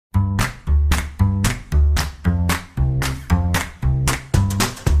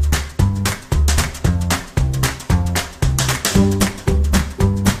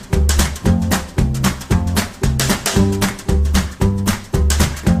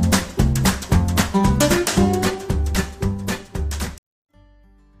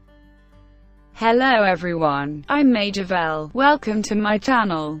Hello everyone, I'm Majorvel. Welcome to my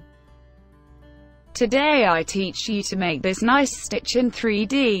channel. Today I teach you to make this nice stitch in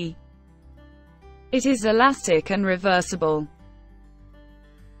 3D. It is elastic and reversible.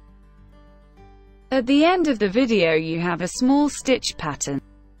 At the end of the video you have a small stitch pattern.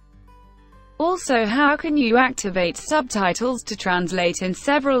 Also, how can you activate subtitles to translate in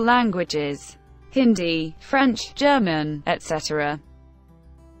several languages? Hindi, French, German, etc.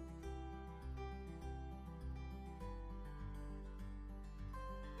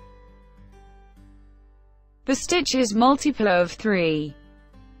 The stitch is multiple of 3.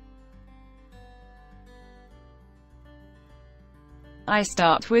 I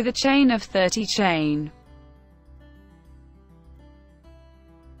start with a chain of 30 chain.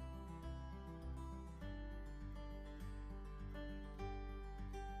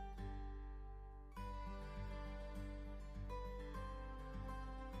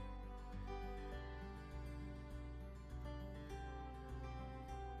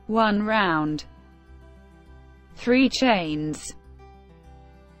 One round. 3 chains.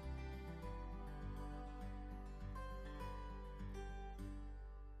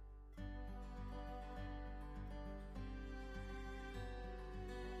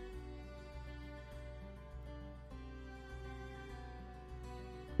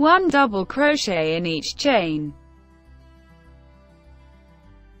 One double crochet in each chain.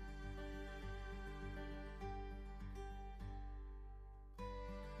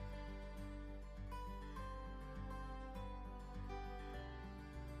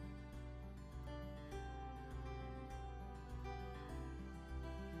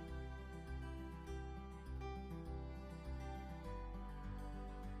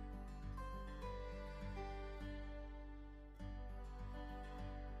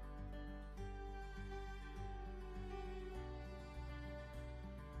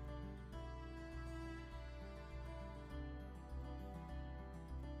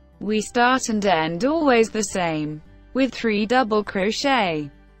 We start and end always the same, with 3 double crochet.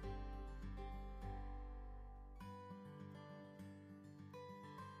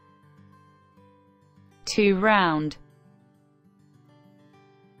 Two round.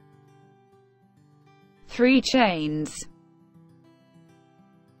 3 chains.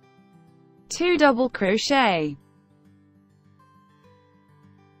 2 double crochet.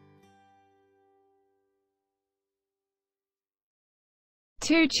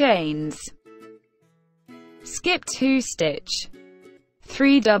 Two chains. Skip 2 stitch.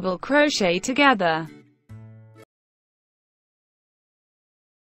 3 double crochet together.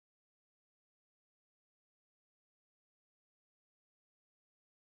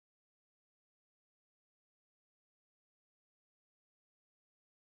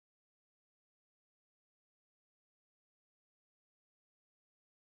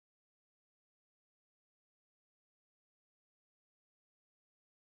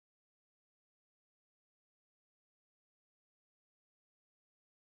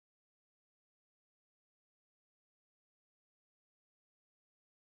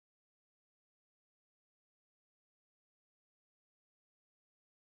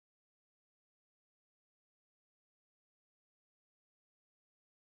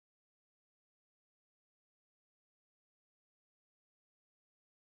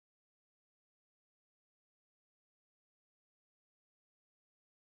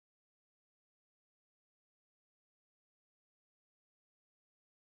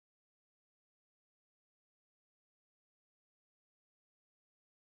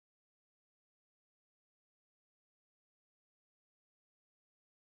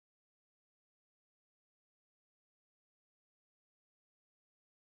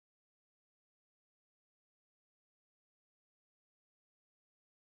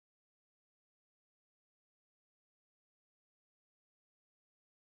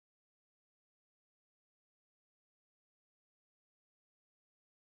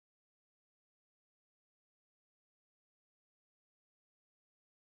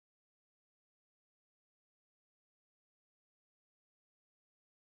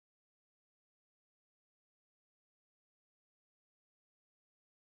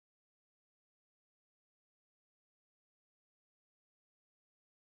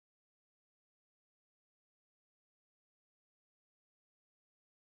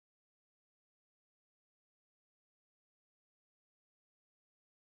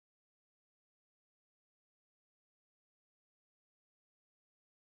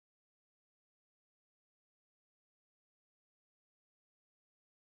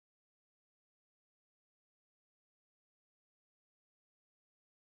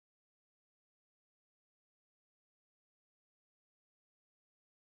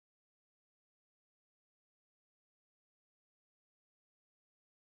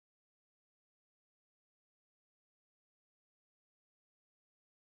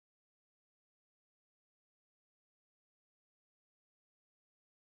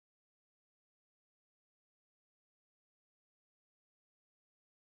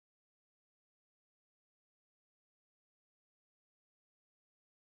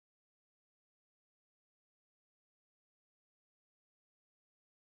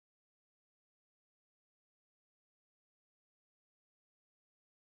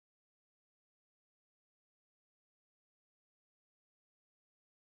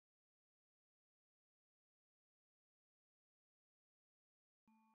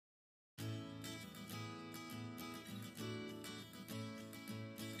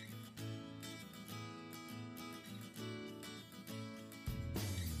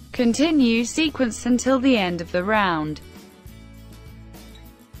 Continue sequence until the end of the round.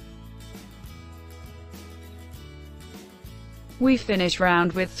 We finish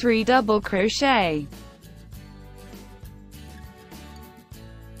round with 3 double crochet.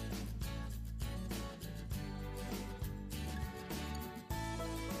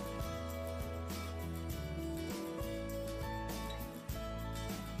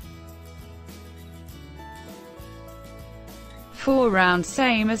 Four rounds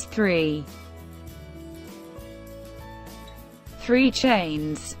same as 3. 3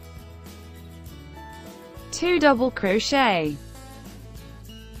 chains, 2 double crochet,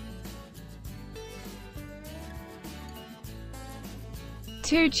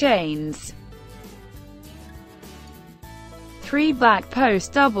 2 chains, 3 back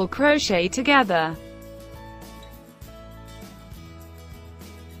post double crochet together,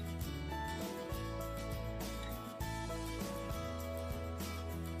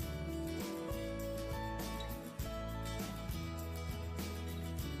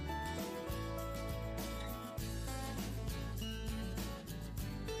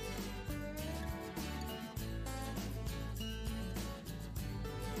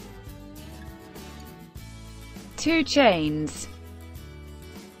 2 chains,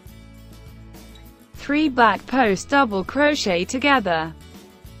 3 back post double crochet together,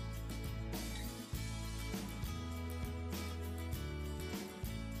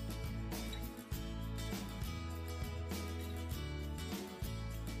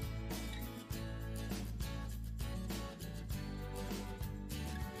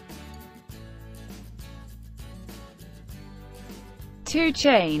 2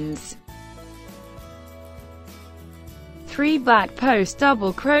 chains, 3 back post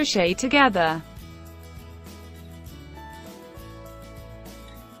double crochet together,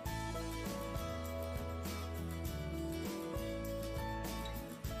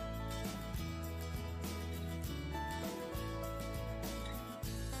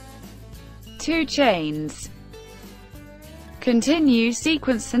 2 chains. Continue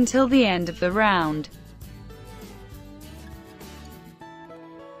sequence until the end of the round.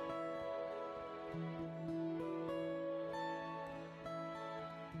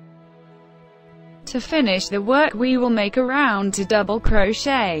 To finish the work, we will make a round to double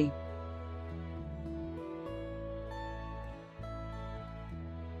crochet.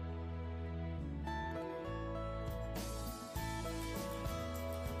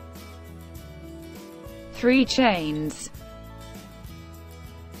 Three chains,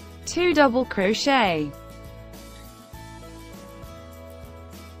 2 double crochet,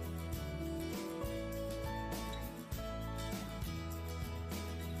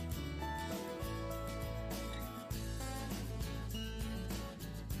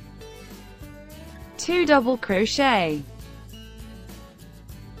 2 double crochet,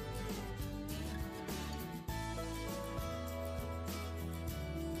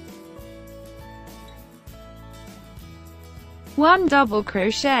 1 double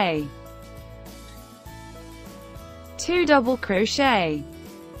crochet, 2 double crochet,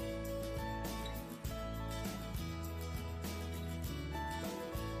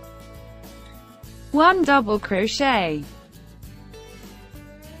 1 double crochet,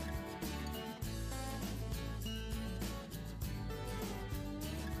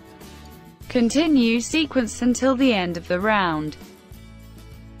 continue sequence until the end of the round.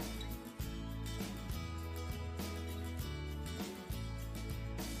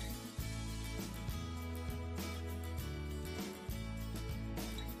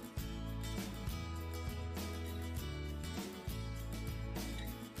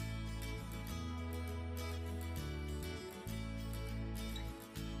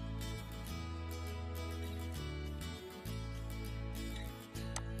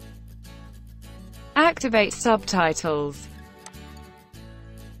 Activate subtitles.